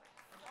Bible.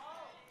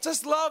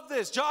 Just love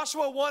this.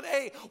 Joshua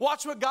 1:8.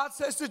 Watch what God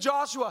says to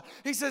Joshua.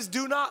 He says,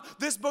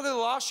 this book of the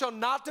law shall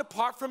not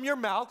depart from your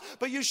mouth,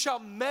 but you shall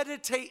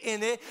meditate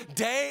in it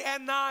day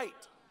and night.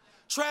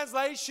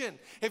 Translation,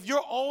 if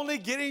you're only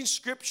getting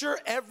scripture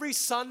every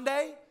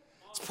Sunday,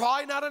 it's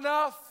probably not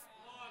enough.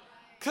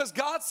 Because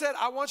God said,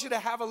 I want you to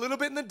have a little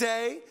bit in the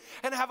day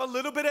and have a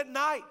little bit at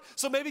night.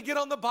 So maybe get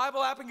on the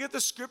Bible app and get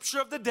the scripture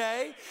of the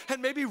day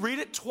and maybe read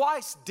it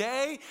twice,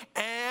 day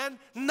and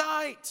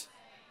night.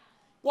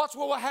 Watch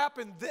what will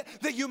happen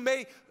that you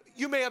may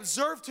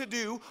observe to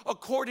do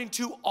according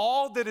to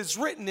all that is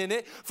written in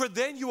it, for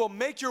then you will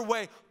make your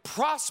way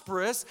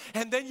prosperous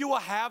and then you will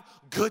have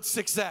good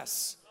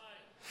success.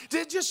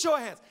 Just show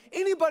of hands.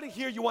 Anybody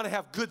here you want to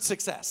have good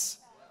success?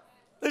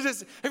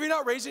 If you're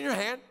not raising your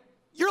hand,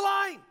 you're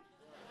lying.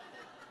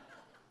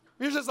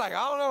 You're just like,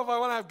 I don't know if I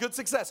want to have good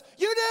success.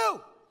 You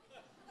do.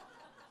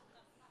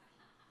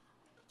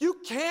 You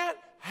can't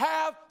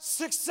have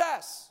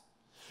success.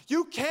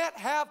 You can't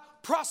have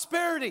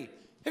prosperity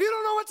if you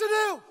don't know what to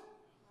do.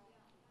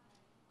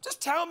 Just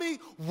tell me,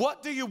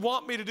 what do you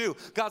want me to do?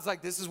 God's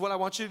like, this is what I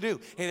want you to do.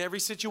 In every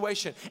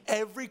situation,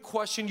 every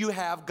question you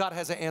have, God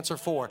has an answer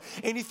for.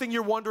 Anything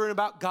you're wondering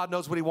about, God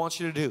knows what he wants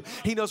you to do.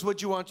 He knows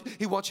what he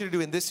wants you to do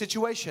in this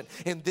situation,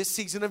 in this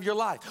season of your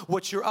life,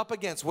 what you're up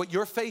against, what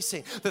you're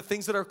facing, the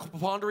things that are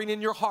pondering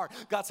in your heart.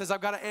 God says,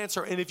 I've got an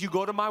answer. And if you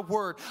go to my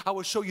word, I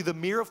will show you the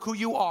mirror of who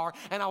you are,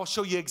 and I will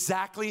show you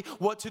exactly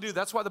what to do.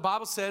 That's why the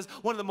Bible says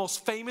one of the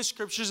most famous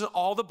scriptures in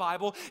all the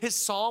Bible is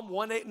Psalm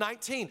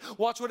 119.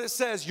 Watch what it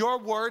says. Your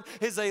word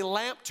is a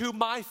lamp to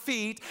my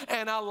feet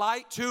and a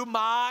light to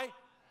my,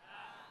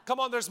 come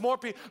on, there's more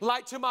people.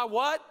 Light to my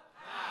what?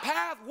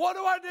 Path. What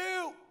do I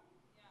do?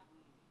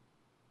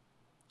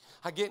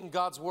 I get in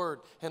God's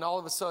word, and all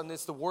of a sudden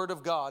it's the word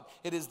of God.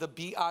 It is the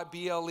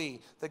Bible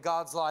that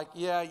God's like,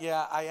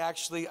 yeah,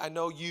 I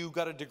know you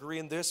got a degree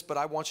in this, but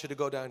I want you to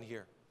go down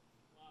here.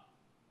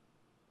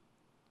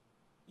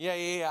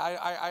 Yeah,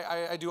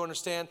 I do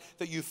understand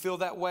that you feel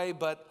that way,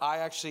 but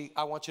I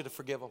want you to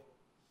forgive them.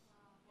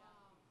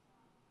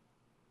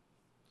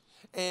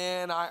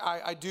 And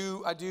I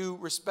do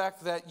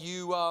respect that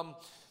you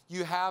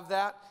have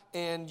that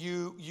and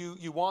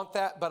you want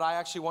that, but I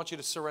actually want you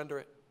to surrender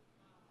it.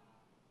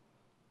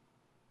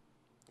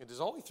 It is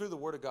only through the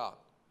Word of God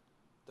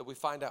that we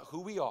find out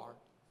who we are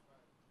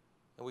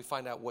and we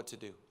find out what to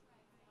do.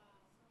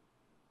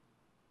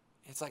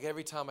 It's like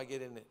every time I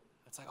get in it,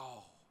 it's like,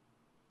 oh,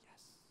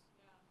 yes,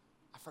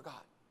 I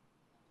forgot.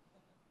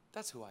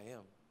 That's who I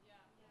am.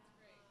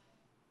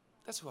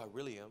 That's who I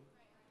really am.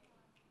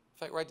 In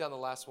fact, write down the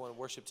last one.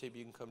 Worship team,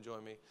 you can come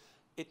join me.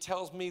 It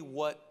tells me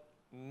what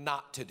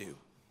not to do.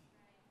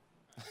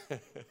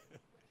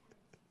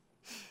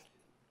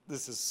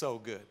 This is so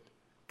good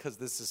because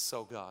this is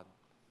so God.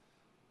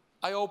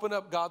 I open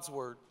up God's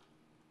word,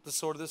 the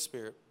sword of the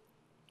Spirit,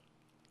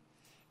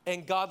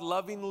 and God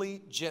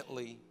lovingly,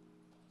 gently,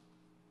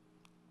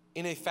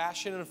 in a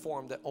fashion and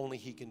form that only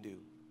he can do.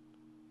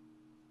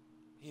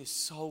 He is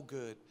so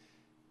good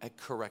at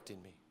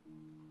correcting me.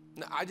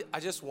 Now,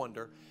 I just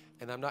wonder,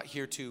 and I'm not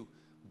here to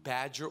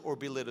badger or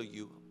belittle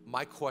you.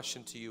 My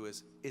question to you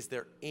is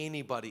there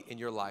anybody in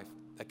your life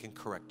that can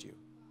correct you?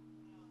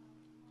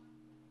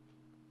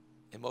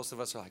 And most of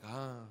us are like,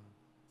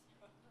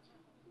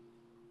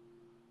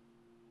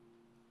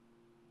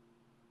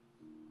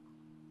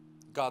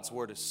 God's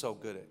word is so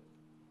good at.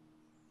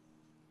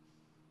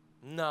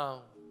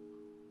 No.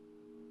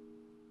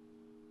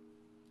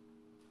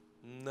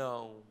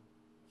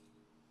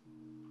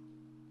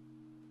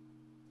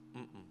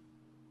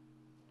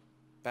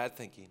 Bad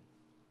thinking.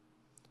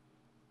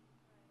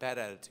 Bad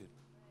attitude.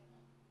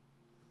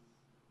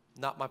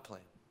 Not my plan.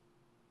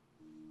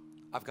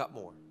 I've got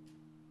more.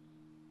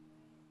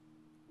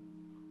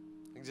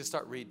 You can just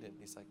start reading it.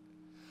 He's like,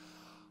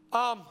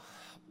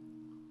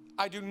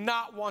 I do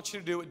not want you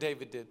to do what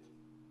David did.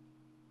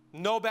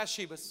 No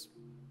Bathshebas.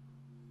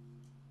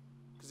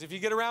 Because if you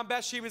get around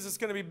Bathshebas, it's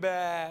going to be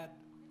bad.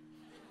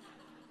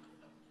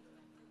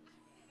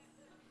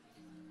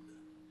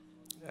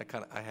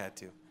 I had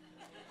to.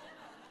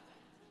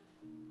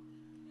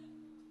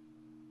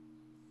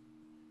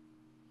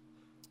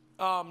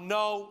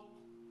 No,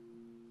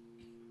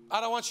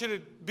 I don't want you to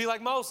be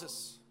like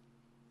Moses.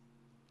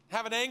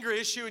 Have an anger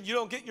issue and you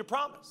don't get your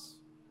promise.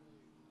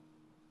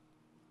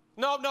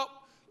 No,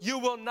 you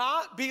will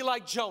not be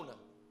like Jonah,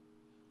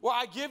 where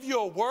I give you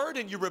a word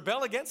and you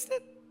rebel against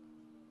it.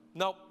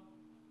 No.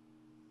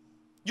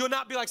 You will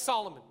not be like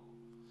Solomon.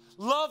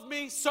 Love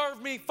me,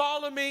 serve me,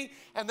 follow me,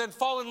 and then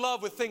fall in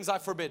love with things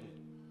I've forbidden.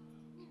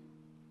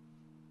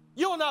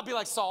 You will not be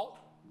like Saul,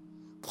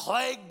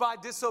 plagued by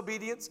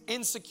disobedience,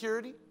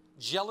 insecurity,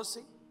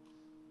 jealousy.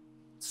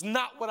 It's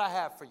not what I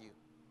have for you.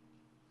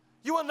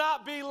 You will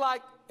not be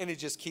like, and it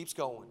just keeps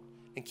going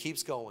and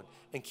keeps going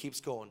and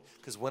keeps going.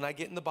 Because when I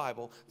get in the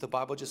Bible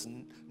just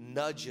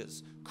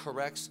nudges,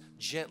 corrects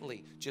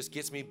gently, just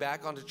gets me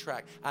back on the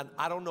track. And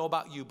I don't know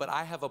about you, but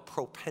I have a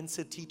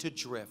propensity to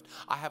drift.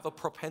 I have a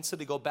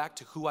propensity to go back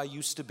to who I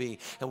used to be.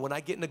 And when I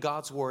get into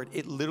God's word,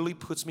 it literally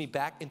puts me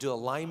back into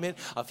alignment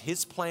of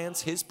his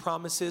plans, his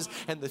promises,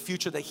 and the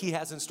future that he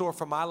has in store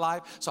for my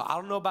life. So I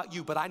don't know about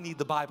you, but I need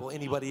the Bible.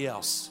 Anybody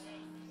else?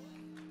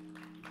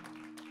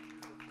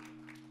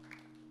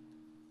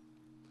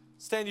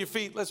 Stand to your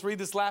feet. Let's read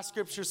this last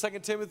scripture, 2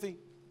 Timothy.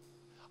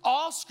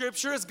 All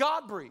scripture is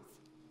God-breathed,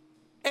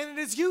 and it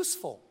is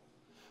useful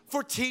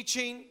for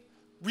teaching,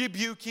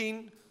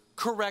 rebuking,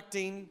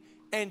 correcting,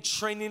 and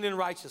training in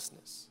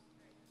righteousness.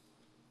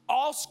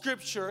 All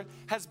scripture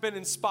has been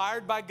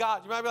inspired by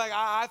God. You might be like,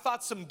 I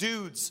thought some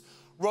dudes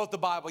wrote the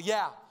Bible.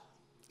 Yeah.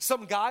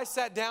 Some guy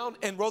sat down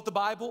and wrote the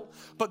Bible,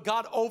 but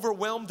God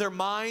overwhelmed their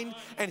mind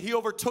and he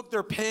overtook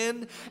their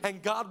pen,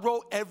 and God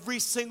wrote every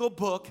single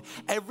book,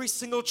 every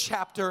single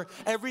chapter,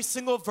 every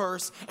single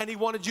verse, and he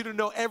wanted you to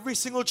know every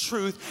single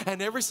truth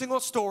and every single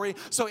story.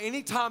 So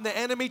anytime the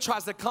enemy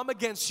tries to come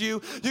against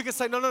you, you can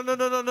say,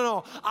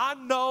 no. I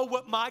know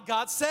what my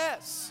God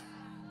says.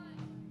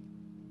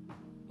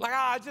 Like,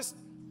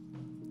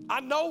 I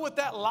know what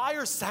that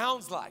liar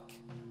sounds like.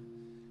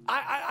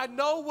 I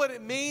know what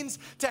it means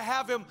to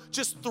have him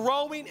just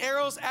throwing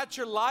arrows at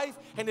your life.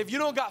 And if you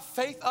don't got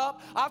faith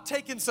up, I've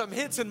taken some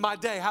hits in my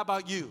day. How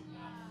about you?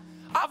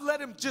 I've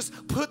let him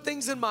just put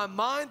things in my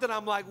mind that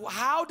I'm like, well,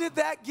 how did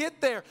that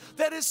get there?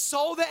 That is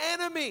so the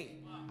enemy.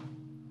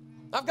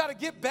 I've got to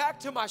get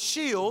back to my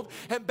shield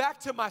and back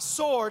to my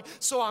sword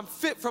so I'm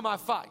fit for my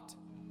fight.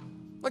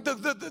 Like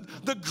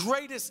the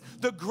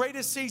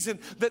greatest season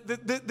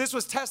that this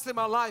was tested in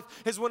my life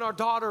is when our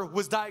daughter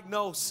was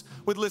diagnosed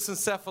with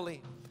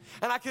lissencephaly.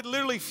 And I could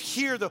literally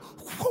hear the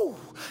whoo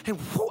and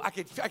whoo. I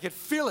could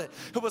feel it.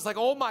 It was like,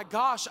 oh my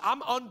gosh,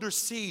 I'm under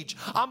siege.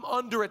 I'm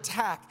under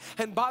attack.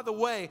 And by the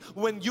way,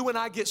 when you and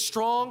I get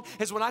strong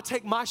is when I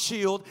take my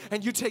shield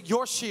and you take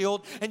your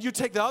shield and you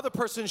take the other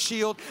person's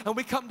shield and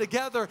we come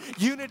together,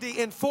 unity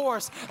in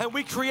force, and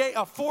we create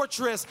a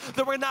fortress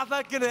that we're not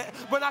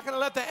gonna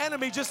let the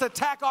enemy just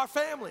attack our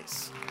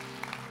families.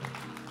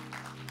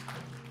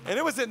 And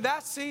it was in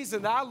that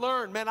season that I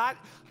learned, man,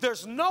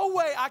 there's no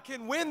way I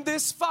can win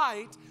this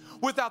fight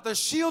without the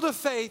shield of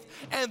faith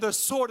and the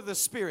sword of the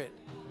Spirit.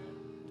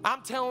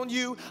 I'm telling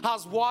you, I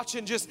was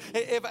watching just,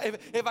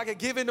 if I could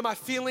give into my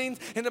feelings,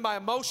 into my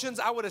emotions,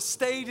 I would have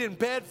stayed in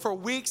bed for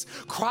weeks,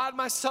 cried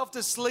myself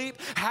to sleep,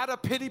 had a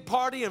pity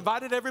party,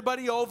 invited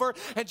everybody over,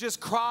 and just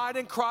cried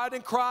and cried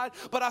and cried.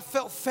 But I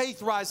felt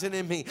faith rising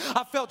in me.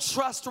 I felt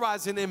trust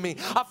rising in me.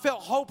 I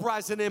felt hope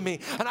rising in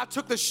me. And I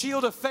took the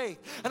shield of faith,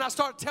 and I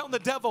started telling the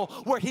devil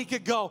where he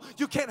could go.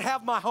 You can't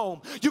have my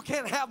home. You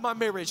can't have my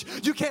marriage.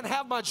 You can't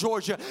have my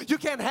Georgia. You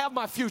can't have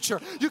my future.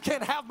 You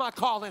can't have my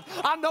calling.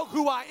 I know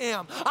who I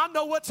am. I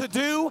know what to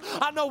do.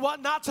 I know what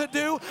not to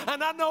do.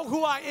 And I know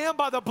who I am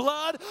by the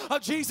blood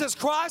of Jesus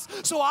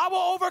Christ. So I will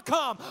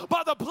overcome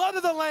by the blood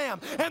of the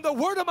Lamb and the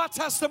word of my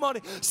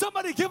testimony.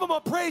 Somebody give him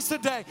a praise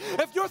today.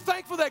 If you're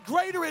thankful that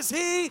greater is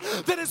he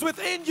that is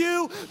within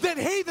you than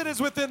he that is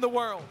within the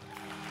world.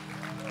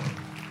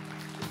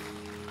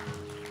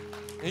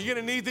 And you're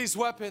going to need these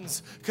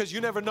weapons because you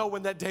never know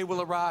when that day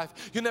will arrive.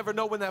 You never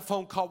know when that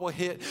phone call will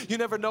hit. You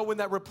never know when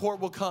that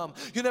report will come.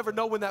 You never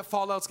know when that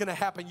fallout's going to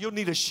happen. You'll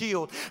need a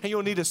shield and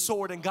you'll need a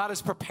sword. And God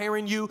is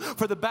preparing you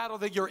for the battle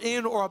that you're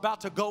in or about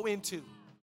to go into.